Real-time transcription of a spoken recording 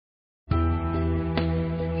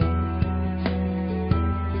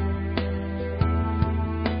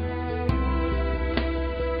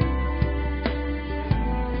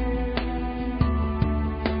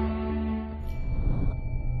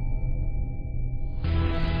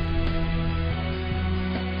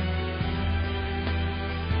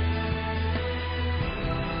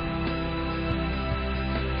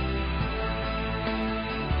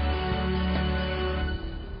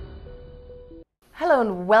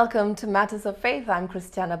Hello and welcome to Matters of Faith. I'm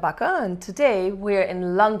Christiana Bakker, and today we're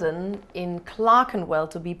in London, in Clerkenwell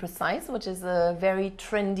to be precise, which is a very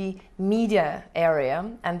trendy media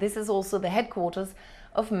area. And this is also the headquarters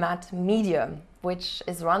of Matt Media, which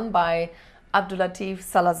is run by Ovidio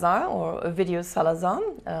Salazar, or Ovidio Salazar,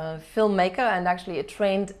 a filmmaker and actually a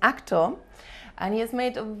trained actor. And he has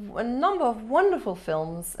made a number of wonderful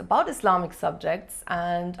films about Islamic subjects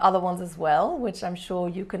and other ones as well, which I'm sure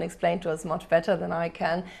you can explain to us much better than I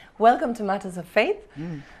can. Welcome to Matters of Faith.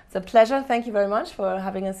 It's a pleasure. Thank you very much for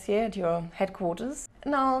having us here at your headquarters.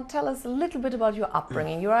 Now, tell us a little bit about your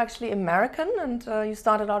upbringing. You're actually American and you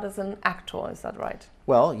started out as an actor, is that right?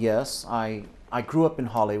 Well, yes. I grew up in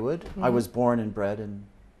Hollywood. I was born and bred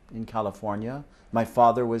in California. My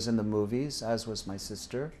father was in the movies, as was my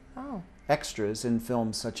sister. Oh. Extras in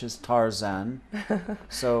films such as Tarzan.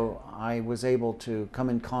 So I was able to come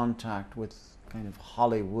in contact with kind of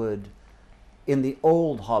Hollywood in the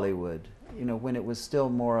old Hollywood, you know, when it was still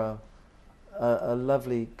more a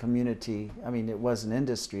lovely community. I mean, it was an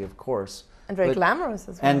industry, of course. And very glamorous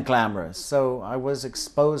as well. And glamorous. So I was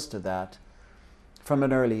exposed to that from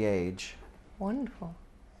an early age. Wonderful.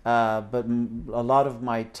 But a lot of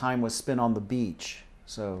my time was spent on the beach.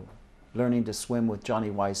 So learning to swim with Johnny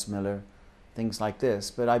Weissmuller, things like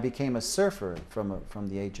this. But I became a surfer from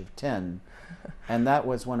the age of 10. And that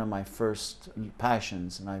was one of my first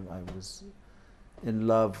passions. And I was in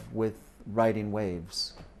love with riding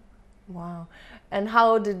waves. Wow. And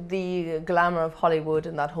how did the glamour of Hollywood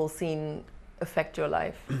and that whole scene affect your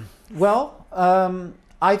life? Well,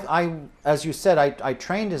 as you said, I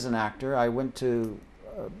trained as an actor. I went to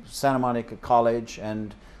Santa Monica College,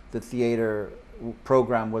 and the theater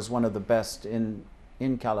program was one of the best in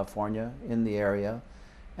California, in the area,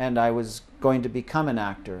 and I was going to become an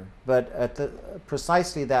actor. But at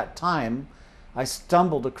precisely that time, I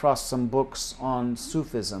stumbled across some books on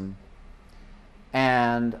Sufism,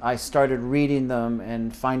 and I started reading them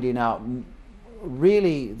and finding out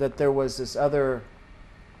really that there was this other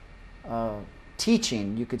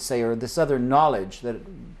teaching, you could say, or this other knowledge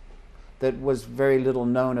that was very little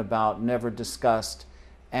known about, never discussed,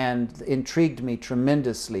 and intrigued me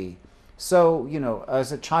tremendously. So, you know,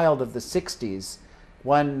 as a child of the 60s,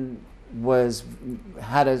 one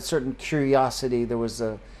had a certain curiosity. There was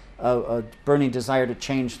a burning desire to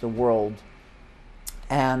change the world.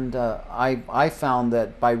 And I found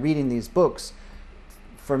that by reading these books,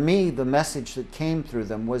 for me, the message that came through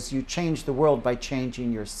them was you change the world by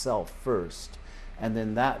changing yourself first. And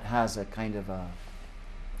then that has a kind of a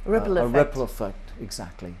ripple effect. A ripple effect,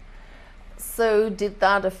 exactly. So did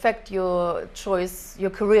that affect your choice, your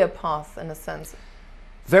career path in a sense?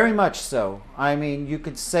 Very much so. I mean, you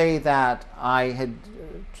could say that I had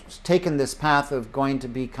taken this path of going to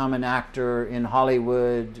become an actor in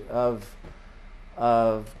Hollywood, of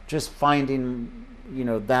just finding, you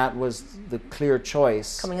know, that was the clear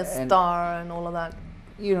choice. Becoming a star and all of that.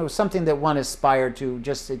 You know, something that one aspired to,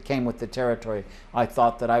 just it came with the territory. I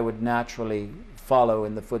thought that I would naturally follow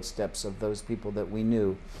in the footsteps of those people that we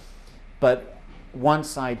knew. But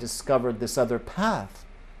once I discovered this other path,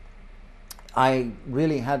 I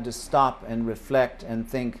really had to stop and reflect and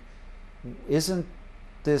think, isn't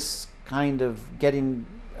this kind of getting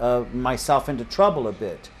myself into trouble a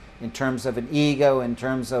bit in terms of an ego, in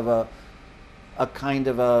terms of a kind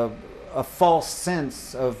of a false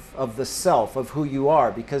sense of the self, of who you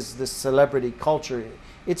are? Because this celebrity culture,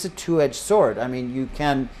 it's a two-edged sword. I mean, you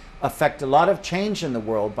can affect a lot of change in the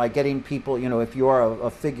world by getting people, you know, if you are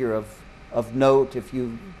a figure of note, if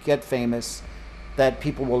you get famous, that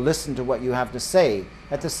people will listen to what you have to say.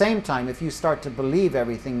 At the same time, if you start to believe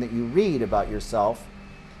everything that you read about yourself,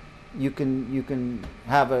 it can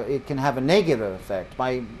have a negative effect,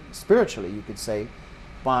 by spiritually, you could say,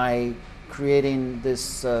 by creating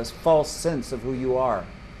this false sense of who you are.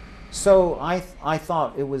 So I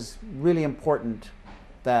thought it was really important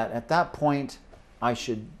that at that point I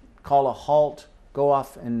should call a halt, go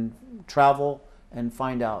off and travel, and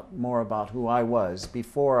find out more about who I was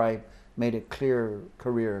before I made a clear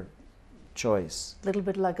career choice. A little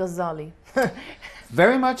bit like Ghazali.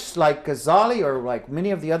 Very much like Ghazali, or like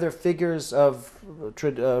many of the other figures of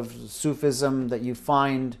Sufism that you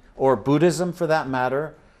find, or Buddhism for that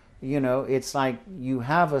matter. You know, it's like you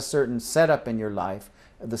have a certain setup in your life,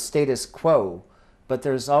 the status quo, but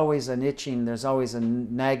there's always an itching, there's always a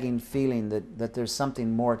nagging feeling that there's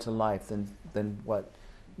something more to life than what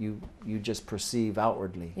you just perceive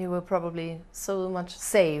outwardly. You were probably so much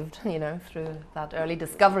saved, you know, through that early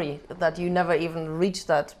discovery that you never even reached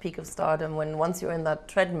that peak of stardom. When once you're in that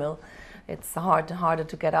treadmill, it's harder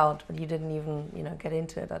to get out. But you didn't even, you know, get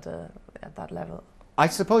into it at that level. I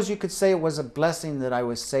suppose you could say it was a blessing that I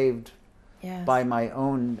was saved Yes. by my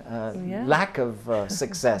own lack of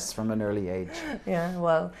success from an early age. Yeah,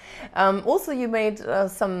 well, also you made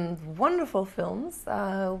some wonderful films.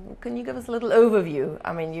 Can you give us a little overview?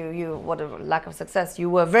 I mean, what a lack of success. You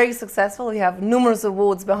were very successful. You have numerous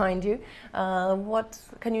awards behind you. What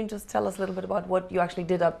can you just tell us a little bit about what you actually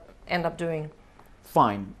end up doing?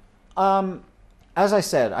 Fine. As I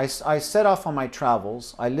said, I set off on my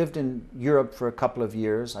travels. I lived in Europe for a couple of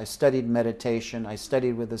years. I studied meditation. I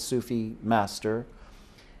studied with a Sufi master.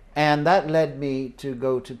 And that led me to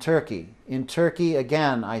go to Turkey. In Turkey,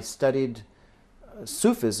 again, I studied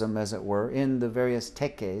Sufism, as it were, in the various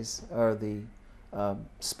tekkes, or the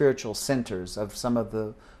spiritual centers of some of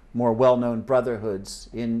the more well-known brotherhoods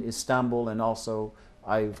in Istanbul. And also,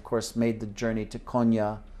 I, of course, made the journey to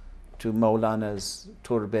Konya, to Maulana's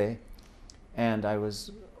turbe. And I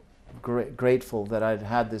was grateful that I'd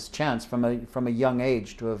had this chance from a young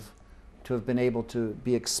age to have been able to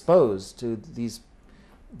be exposed to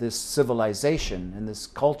this civilization and this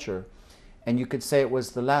culture, and you could say it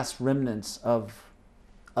was the last remnants of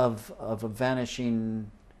a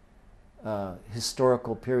vanishing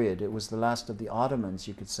historical period. It was the last of the Ottomans,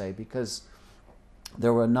 you could say, because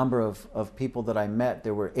there were a number of people that I met.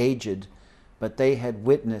 They were aged, but they had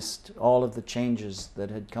witnessed all of the changes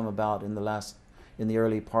that had come about in the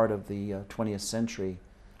early part of the 20th century.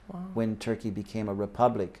 Wow. When Turkey became a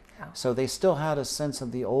republic. Wow. So they still had a sense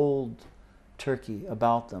of the old Turkey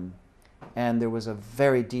about them, and there was a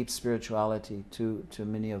very deep spirituality to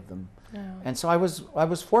many of them. Yeah. And so I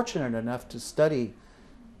was fortunate enough to study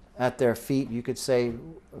at their feet, you could say,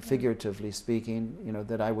 figuratively speaking,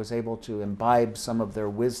 that I was able to imbibe some of their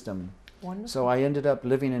wisdom. Wonderful. So I ended up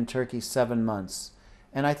living in Turkey 7 months,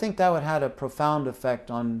 and I think that had a profound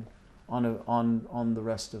effect on the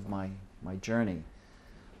rest of my journey.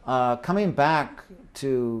 Coming back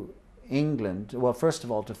to England, well, first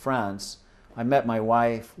of all to France, I met my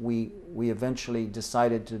wife. We eventually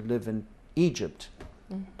decided to live in Egypt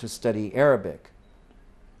to study Arabic.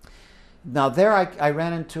 Now there I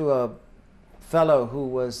ran into a fellow who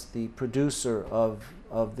was the producer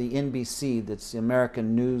of the NBC, that's the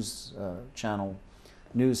American news channel,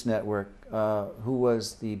 news network, who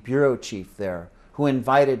was the bureau chief there, who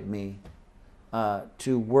invited me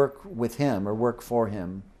to work with him or work for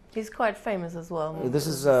him. He's quite famous as well. This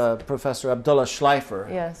is Professor Abdullah Schleifer.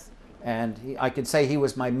 Yes. And I could say he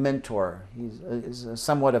was my mentor. He's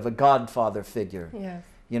somewhat of a godfather figure. Yes.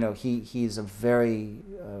 He's a very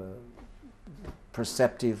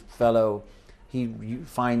perceptive fellow. He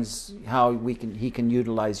finds how he can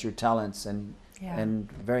utilize your talents, and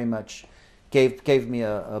very much gave me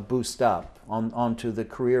a boost up onto the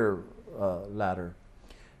career ladder.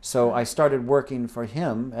 So I started working for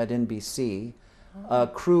him at NBC. A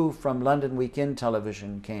crew from London Weekend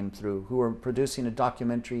Television came through who were producing a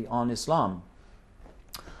documentary on Islam.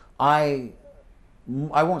 I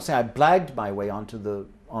won't say I blagged my way onto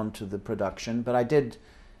the production, but I did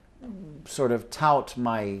sort of tout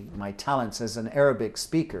my talents as an Arabic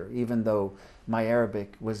speaker, even though my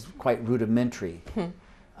Arabic was quite rudimentary.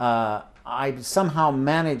 I somehow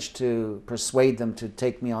managed to persuade them to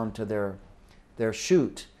take me onto their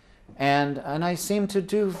shoot, and I seemed to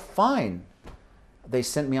do fine. They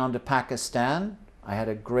sent me on to Pakistan. I had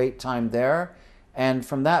a great time there, and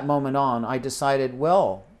from that moment on, I decided,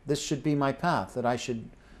 well, this should be my path, that I should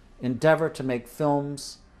endeavor to make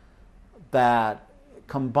films that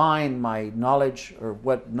combine my knowledge, or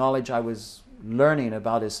what knowledge I was learning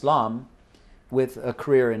about Islam, with a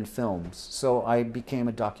career in films. So I became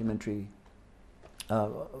a documentary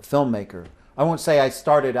filmmaker. I won't say I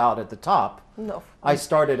started out at the top. No. I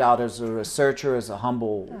started out as a researcher, as a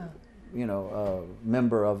humble,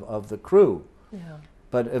 member of the crew. Yeah.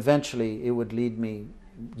 But eventually it would lead me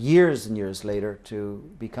years and years later to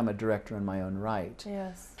become a director in my own right.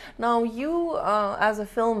 Yes. Now you, as a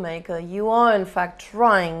filmmaker, you are in fact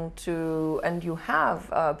trying to, and you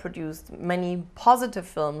have produced many positive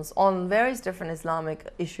films on various different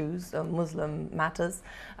Islamic issues, Muslim matters.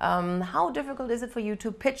 How difficult is it for you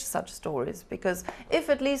to pitch such stories? Because if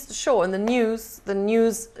at least, sure, in the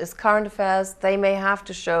news is current affairs, they may have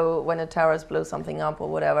to show when a terrorist blows something up or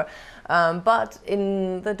whatever. But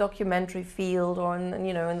in the documentary field, or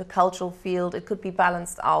in the cultural field, it could be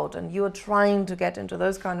balanced out, and you are trying to get into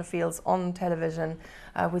those kind of fields on television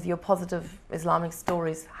with your positive Islamic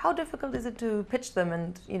stories. How difficult is it to pitch them,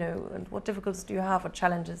 and and what difficulties do you have, or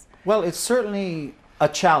challenges? Well, it's certainly a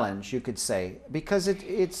challenge, you could say, because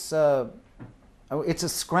it's a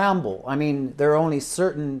scramble. I mean, there are only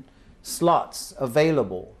certain slots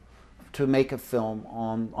available to make a film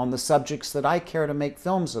on the subjects that I care to make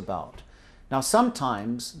films about. Now,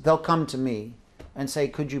 sometimes they'll come to me and say,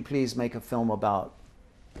 could you please make a film about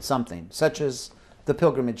something, such as the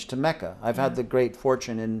pilgrimage to Mecca. I've had the great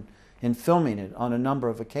fortune in filming it on a number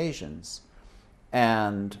of occasions.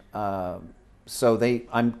 And so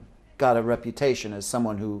I'm got a reputation as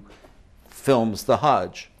someone who films the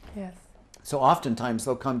Hajj. Yes. So oftentimes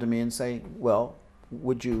they'll come to me and say, well,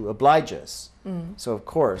 would you oblige us? So of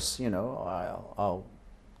course, you know, I'll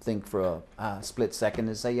think for a split second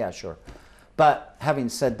and say, yeah, sure. But having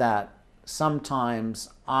said that, sometimes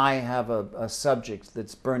I have a subject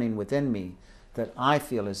that's burning within me that I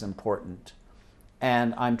feel is important,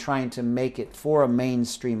 and I'm trying to make it for a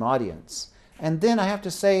mainstream audience. And then I have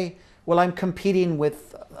to say, well, I'm competing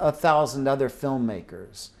with 1,000 other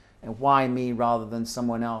filmmakers, and why me rather than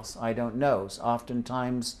someone else? I don't know. So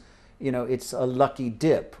oftentimes, you know, it's a lucky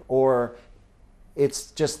dip, or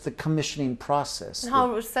it's just the commissioning process. And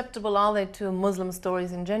how receptible are they to Muslim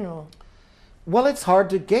stories in general? Well, it's hard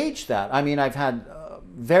to gauge that. I mean, I've had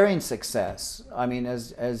varying success. I mean,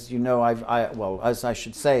 as you know, as I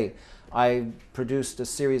should say, I produced a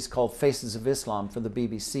series called Faces of Islam for the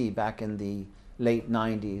BBC back in the late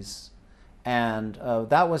 90s. And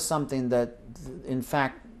that was something that, in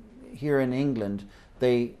fact, here in England,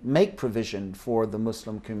 they make provision for the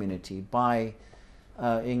Muslim community by,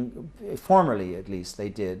 formerly at least they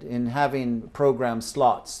did, in having program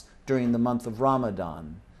slots during the month of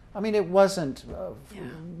Ramadan. I mean, it wasn't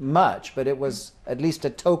much, but it was at least a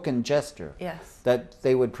token gesture that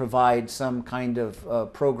they would provide some kind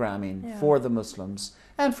of programming for the Muslims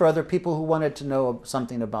and for other people who wanted to know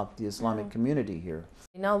something about the Islamic community here.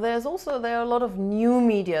 Now, there are a lot of new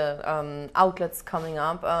media outlets coming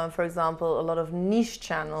up. For example, a lot of niche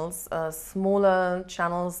channels, smaller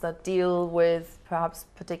channels that deal with perhaps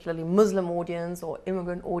particularly Muslim audience or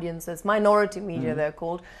immigrant audiences, minority media they're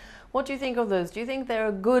called. What do you think of those? Do you think they're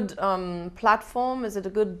a good platform? Is it a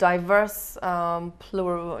good diverse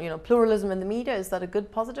pluralism in the media? Is that a good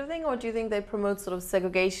positive thing? Or do you think they promote sort of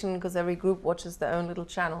segregation because every group watches their own little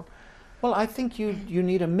channel? Well, I think you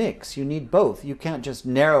need a mix. You need both. You can't just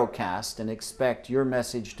narrowcast and expect your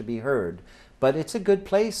message to be heard. But it's a good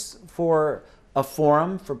place for a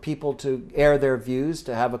forum for people to air their views,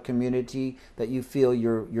 to have a community that you feel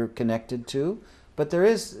you're connected to. But there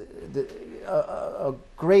is a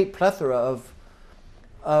great plethora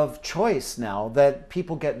of choice now that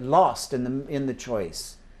people get lost in the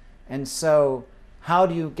choice. And so how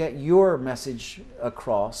do you get your message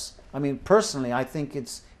across? I mean, personally, I think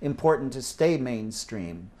it's important to stay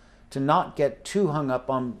mainstream, to not get too hung up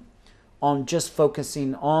on just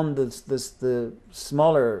focusing on the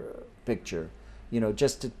smaller picture, you know,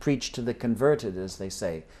 just to preach to the converted, as they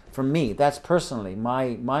say. For me, that's personally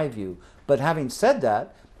my view. But having said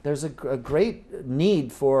that, there's a great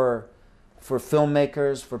need for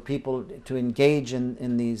filmmakers, for people to engage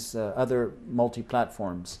in these other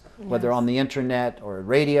multi-platforms, whether on the internet or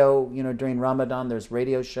radio. You know, during Ramadan, there's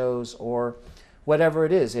radio shows or whatever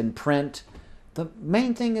it is, in print. The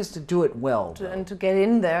main thing is to do it well. And to get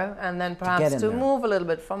in there, and then perhaps to move a little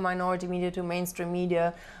bit from minority media to mainstream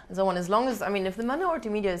media and so on. As long as, I mean, if the minority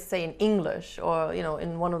media is, say, in English or, you know,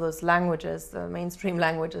 in one of those languages, the mainstream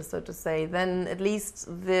languages, so to say, then at least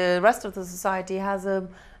the rest of the society has a,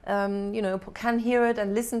 you know, can hear it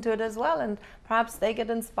and listen to it as well. And perhaps they get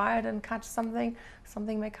inspired and catch something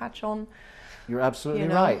may catch on. You're absolutely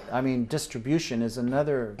right. I mean, distribution is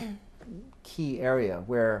another key area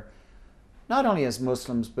where not only as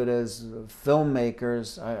Muslims, but as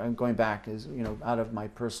filmmakers, I'm going back, as you know, out of my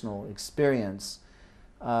personal experience,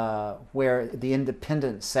 where the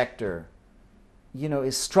independent sector, you know,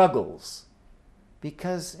 struggles,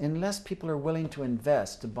 because unless people are willing to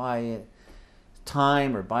invest, to buy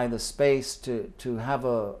time or buy the space to have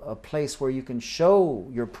a place where you can show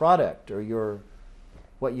your product or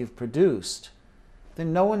what you've produced,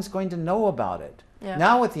 then no one's going to know about it.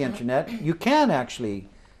 Now with the internet, you can actually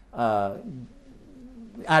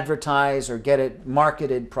advertise or get it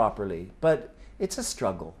marketed properly, but it's a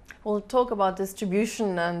struggle. We'll talk about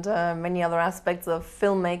distribution and many other aspects of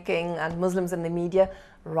filmmaking and Muslims in the media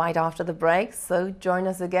right after the break, so join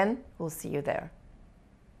us again. We'll see you there.